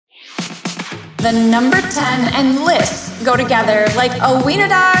The number 10 and lists go together like a wiener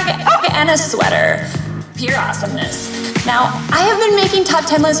dog and a sweater. Pure awesomeness. Now, I have been making top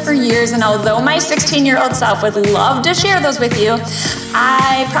 10 lists for years, and although my 16-year-old self would love to share those with you,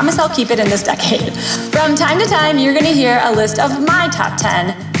 I promise I'll keep it in this decade. From time to time, you're going to hear a list of my top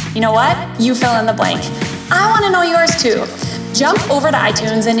 10. You know what? You fill in the blank. I want to know yours too. Jump over to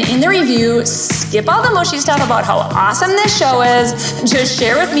iTunes and in the review, skip all the mushy stuff about how awesome this show is. Just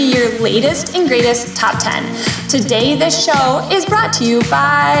share with me your latest and greatest top 10. Today, this show is brought to you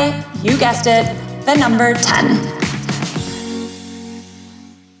by, you guessed it, the number 10.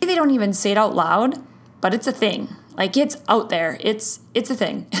 They don't even say it out loud, but it's a thing. Like, it's out there. It's a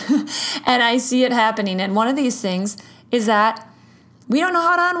thing. And I see it happening. And one of these things is that we don't know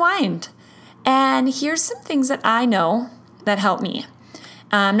how to unwind. And here's some things that I know that help me.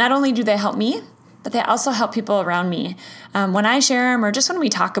 Not only do they help me, but they also help people around me when I share them or just when we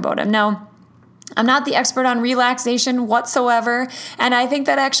talk about them. Now, I'm not the expert on relaxation whatsoever, and I think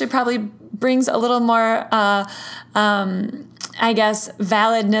that actually probably brings a little more,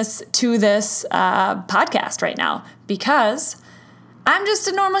 validness to this podcast right now, because I'm just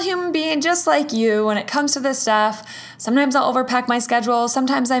a normal human being just like you when it comes to this stuff. Sometimes I'll overpack my schedule.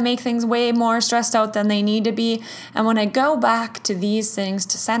 Sometimes I make things way more stressed out than they need to be. And when I go back to these things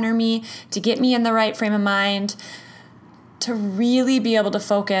to center me, to get me in the right frame of mind, to really be able to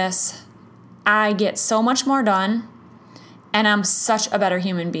focus, I get so much more done, and I'm such a better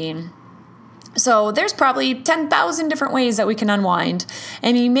human being. So there's probably 10,000 different ways that we can unwind.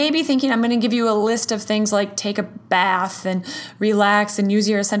 And you may be thinking I'm going to give you a list of things like take a bath and relax and use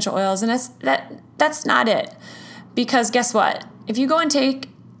your essential oils. And that's not it. Because guess what? If you go and take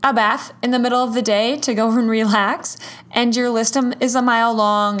a bath in the middle of the day to go and relax, and your list is a mile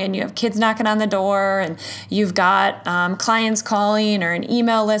long, and you have kids knocking on the door, and you've got clients calling, or an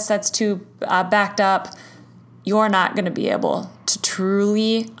email list that's too backed up, you're not going to be able to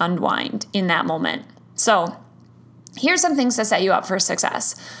truly unwind in that moment. So here's some things to set you up for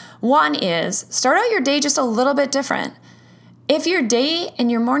success. One is start out your day just a little bit different. If your day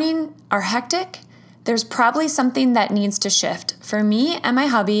and your morning are hectic, there's probably something that needs to shift. For me and my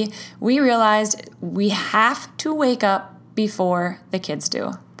hubby, we realized we have to wake up before the kids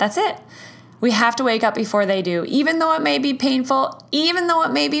do. That's it. We have to wake up before they do, even though it may be painful, even though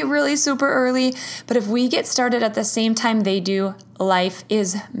it may be really super early. But if we get started at the same time they do, life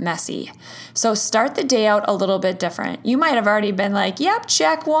is messy. So start the day out a little bit different. You might have already been like, yep,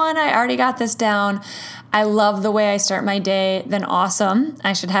 check one. I already got this down. I love the way I start my day. Then awesome.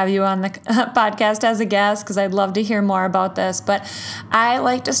 I should have you on the podcast as a guest because I'd love to hear more about this. But I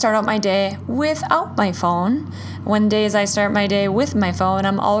like to start out my day without my phone. When days I start my day with my phone,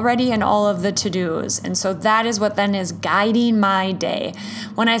 I'm already in all of the to-dos. And so that is what then is guiding my day.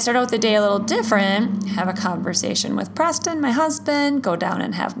 When I start out the day a little different, have a conversation with Preston, my husband, go down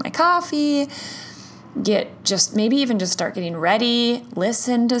and have my coffee, maybe even just start getting ready,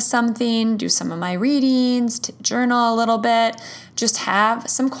 listen to something, do some of my readings, journal a little bit, just have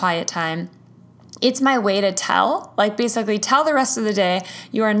some quiet time. It's my way to basically tell the rest of the day,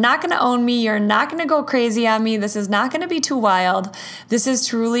 you are not going to own me. You're not going to go crazy on me. This is not going to be too wild. This is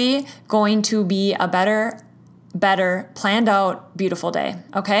truly going to be a better planned out, beautiful day.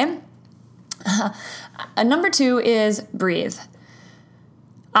 Okay. Number 2 is breathe.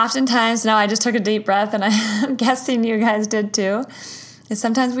 Oftentimes, now I just took a deep breath, and I'm guessing you guys did too, is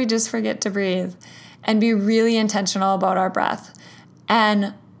sometimes we just forget to breathe and be really intentional about our breath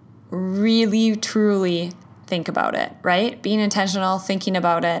and really, truly think about it, right? Being intentional, thinking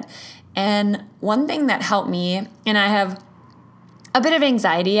about it. And one thing that helped me, and I have a bit of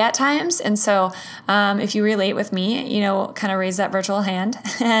anxiety at times, and so if you relate with me, kind of raise that virtual hand,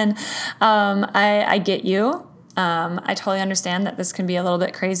 and I get you. I totally understand that this can be a little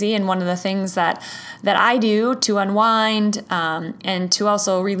bit crazy. And one of the things that I do to unwind and to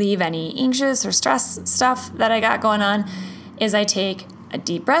also relieve any anxious or stress stuff that I got going on is I take a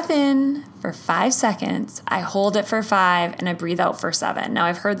deep breath in for 5 seconds, I hold it for 5, and I breathe out for 7. Now,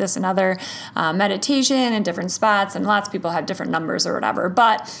 I've heard this in other meditation in different spots, and lots of people have different numbers or whatever,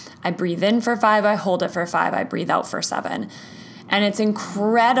 but I breathe in for 5, I hold it for 5, I breathe out for 7. And it's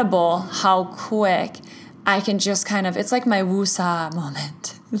incredible how quick I can just it's like my woosah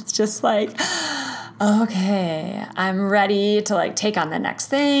moment. It's just like, okay, I'm ready to take on the next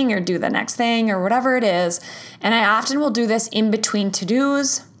thing or do the next thing or whatever it is. And I often will do this in between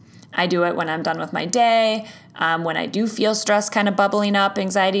to-dos. I do it when I'm done with my day. When I do feel stress kind of bubbling up,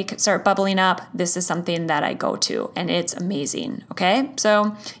 anxiety start bubbling up, this is something that I go to, and it's amazing, okay? So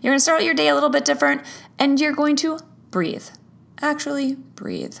you're going to start your day a little bit different, and you're going to breathe. Actually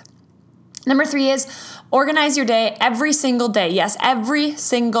breathe. Number 3 is organize your day every single day. Yes, every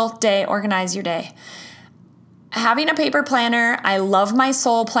single day, organize your day. Having a paper planner, I love my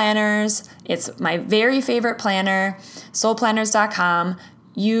soul planners. It's my very favorite planner, soulplanners.com.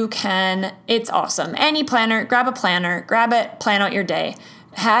 It's awesome. Any planner, grab it, plan out your day.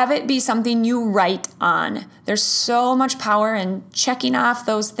 Have it be something you write on. There's so much power in checking off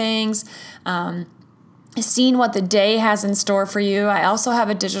those things, seeing what the day has in store for you. I also have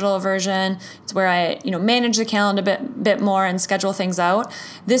a digital version. It's where I, manage the calendar a bit more and schedule things out.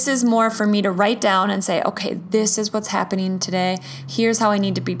 This is more for me to write down and say, okay, this is what's happening today. Here's how I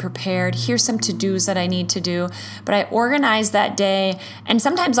need to be prepared. Here's some to-dos that I need to do. But I organize that day, and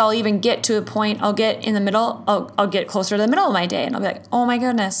sometimes I'll even get to a point, I'll get in the middle, I'll get closer to the middle of my day, and I'll be like, oh my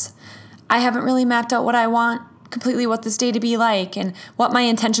goodness, I haven't really mapped out what I want completely, what this day to be like, and what my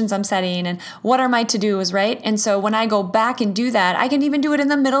intentions I'm setting, and what are my to-dos, right? And so when I go back and do that, I can even do it in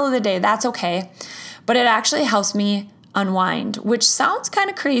the middle of the day. That's okay. But it actually helps me unwind, which sounds kind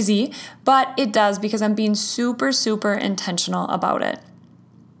of crazy, but it does, because I'm being super, super intentional about it.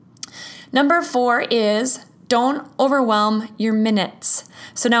 Number 4 is don't overwhelm your minutes.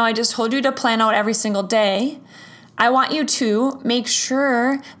 So now I just told you to plan out every single day. I want you to make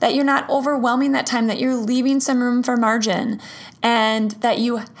sure that you're not overwhelming that time, that you're leaving some room for margin, and that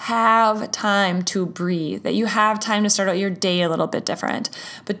you have time to breathe, that you have time to start out your day a little bit different.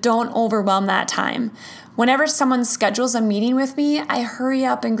 But don't overwhelm that time. Whenever someone schedules a meeting with me, I hurry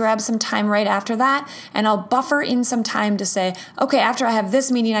up and grab some time right after that, and I'll buffer in some time to say, okay, after I have this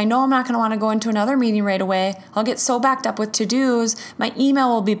meeting, I know I'm not going to want to go into another meeting right away. I'll get so backed up with to-dos, my email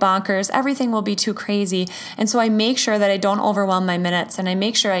will be bonkers, everything will be too crazy. And so I make sure that I don't overwhelm my minutes, and I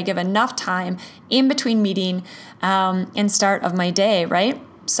make sure I give enough time in between meeting and start of my day, right?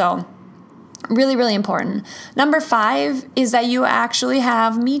 So really, really important. Number 5 is that you actually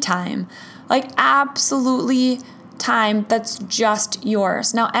have me time. Like absolutely time that's just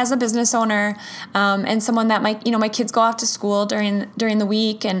yours. Now, as a business owner and someone that my kids go off to school during the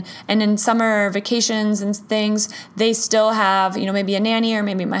week and in summer vacations and things, they still have, maybe a nanny, or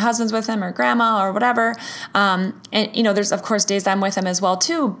maybe my husband's with them, or grandma, or whatever. And there's of course days I'm with them as well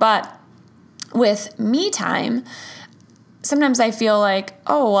too. But with me time, sometimes I feel like,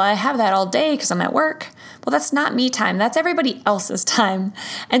 oh, well, I have that all day because I'm at work. Well, that's not me time. That's everybody else's time.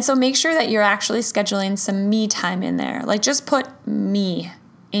 And so make sure that you're actually scheduling some me time in there. Like just put me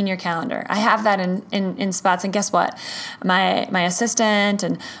in your calendar. I have that in spots. And guess what? My assistant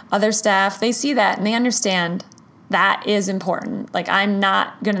and other staff, they see that and they understand that is important. Like I'm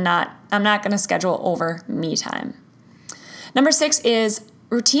not gonna schedule over me time. Number 6 is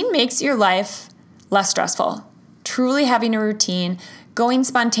routine makes your life less stressful. Truly having a routine, going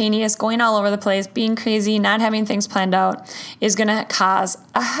spontaneous, going all over the place, being crazy, not having things planned out is going to cause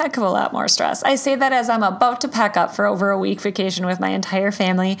a heck of a lot more stress. I say that as I'm about to pack up for over a week vacation with my entire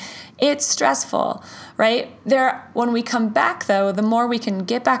family. It's stressful, right? When we come back though, the more we can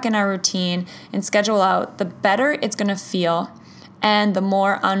get back in our routine and schedule out, the better it's going to feel, and the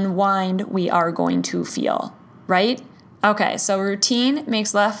more unwind we are going to feel, right? Okay, so routine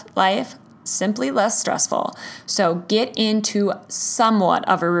makes life simply less stressful. So get into somewhat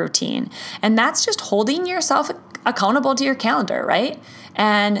of a routine. And that's just holding yourself accountable to your calendar, right?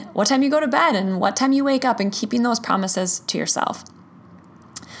 And what time you go to bed and what time you wake up, and keeping those promises to yourself.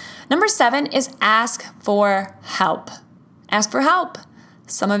 Number 7 is ask for help. Ask for help.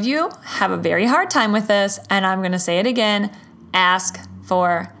 Some of you have a very hard time with this, and I'm going to say it again. Ask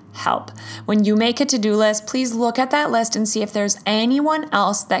for help. When you make a to-do list, please look at that list and see if there's anyone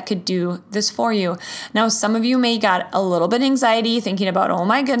else that could do this for you. Now, some of you may got a little bit anxiety thinking about, oh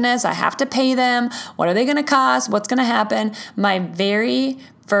my goodness, I have to pay them. What are they going to cost? What's going to happen? My very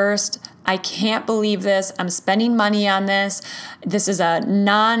first, I can't believe this. I'm spending money on this. This is a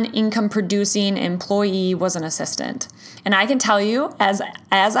non-income producing employee, was an assistant. And I can tell you, as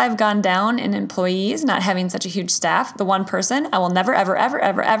I've gone down in employees, not having such a huge staff, the one person I will never, ever, ever,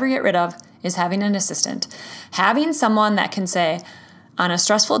 ever, ever get rid of is having an assistant. Having someone that can say, on a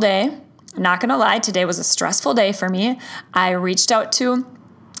stressful day, I'm not going to lie, today was a stressful day for me. I reached out to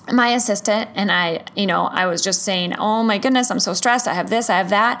my assistant and I was just saying, oh my goodness, I'm so stressed. I have this, I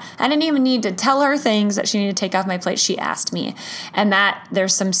have that. I didn't even need to tell her things that she needed to take off my plate. She asked me, and that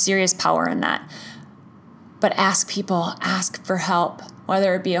there's some serious power in that. But ask for help,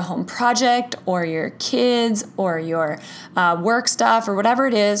 whether it be a home project or your kids or your work stuff or whatever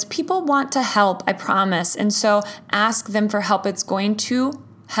it is. People want to help, I promise. And so ask them for help. It's going to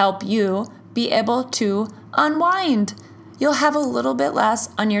help you be able to unwind. You'll have a little bit less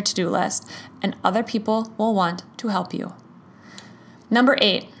on your to-do list, and other people will want to help you. Number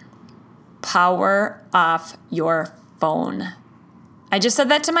 8, power off your phone. I just said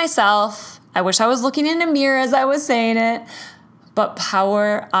that to myself. I wish I was looking in a mirror as I was saying it, but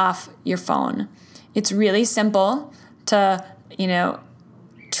power off your phone. It's really simple to,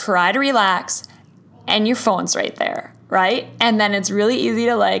 try to relax and your phone's right there, right? And then it's really easy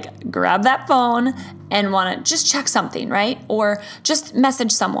to grab that phone and want to just check something, right? Or just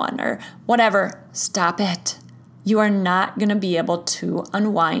message someone or whatever. Stop it. You are not going to be able to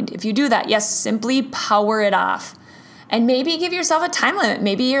unwind if you do that. Yes, simply power it off. And maybe give yourself a time limit.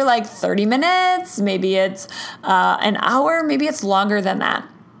 Maybe you're 30 minutes, maybe it's an hour, maybe it's longer than that.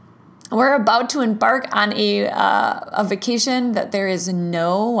 We're about to embark on a vacation that there is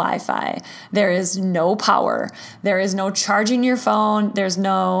no Wi-Fi, there is no power, there is no charging your phone, there's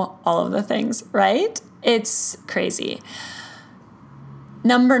no all of the things, right? It's crazy.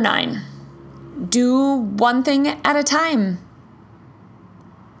 Number 9, do one thing at a time.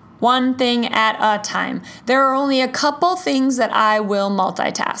 One thing at a time. There are only a couple things that I will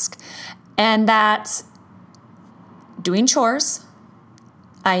multitask, and that's doing chores.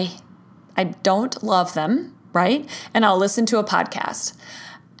 I don't love them, right? And I'll listen to a podcast.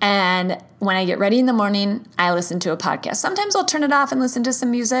 And when I get ready in the morning, I listen to a podcast. Sometimes I'll turn it off and listen to some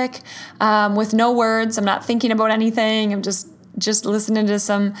music with no words. I'm not thinking about anything. I'm just listening to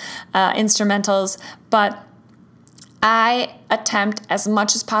some instrumentals. But I attempt as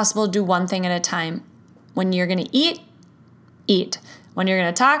much as possible to do one thing at a time. When you're going to eat. When you're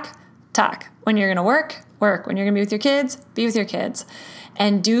going to talk. When you're going to work. When you're going to be with your kids, be with your kids.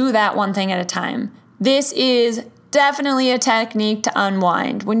 And do that one thing at a time. This is definitely a technique to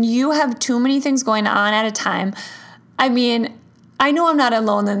unwind. When you have too many things going on at a time, I know I'm not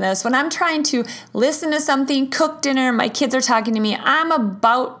alone in this. When I'm trying to listen to something, cook dinner, my kids are talking to me, I'm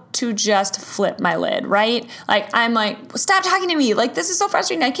about to just flip my lid, right? I'm stop talking to me. This is so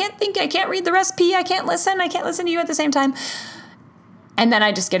frustrating. I can't think, I can't read the recipe, I can't listen to you at the same time. And then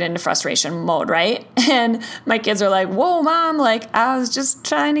I just get into frustration mode, right? And my kids are like, whoa, Mom, I was just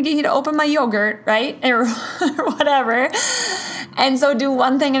trying to get you to open my yogurt, right? Or whatever. And so do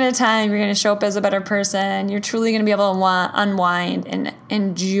one thing at a time. You're going to show up as a better person. You're truly going to be able to unwind and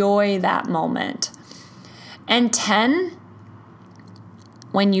enjoy that moment. And 10,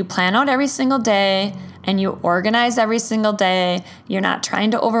 when you plan out every single day and you organize every single day, you're not trying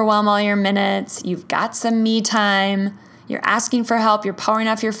to overwhelm all your minutes. You've got some me time. You're asking for help. You're powering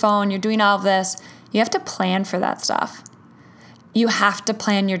off your phone. You're doing all of this. You have to plan for that stuff. You have to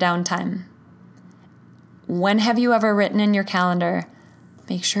plan your downtime. When have you ever written in your calendar,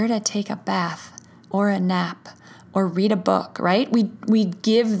 make sure to take a bath or a nap or read a book, right? We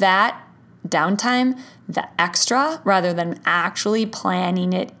give that downtime the extra rather than actually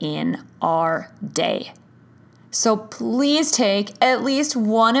planning it in our day. So please take at least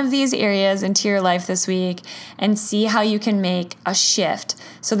one of these areas into your life this week and see how you can make a shift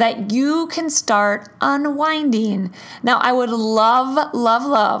so that you can start unwinding. Now, I would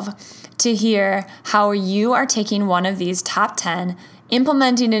love to hear how you are taking one of these top 10,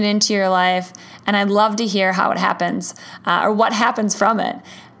 implementing it into your life, and I'd love to hear how it happens or what happens from it.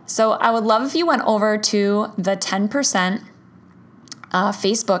 So I would love if you went over to the 10%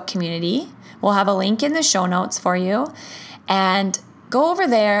 Facebook community. We'll have a link in the show notes for you. And go over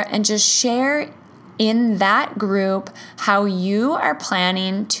there and just share in that group how you are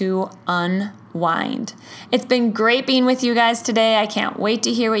planning to unwind. It's been great being with you guys today. I can't wait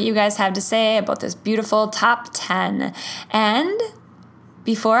to hear what you guys have to say about this beautiful top 10. And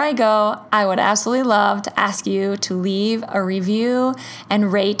before I go, I would absolutely love to ask you to leave a review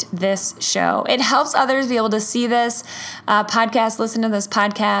and rate this show. It helps others be able to see this podcast, listen to this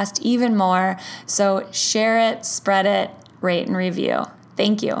podcast even more. So share it, spread it, rate and review.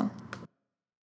 Thank you.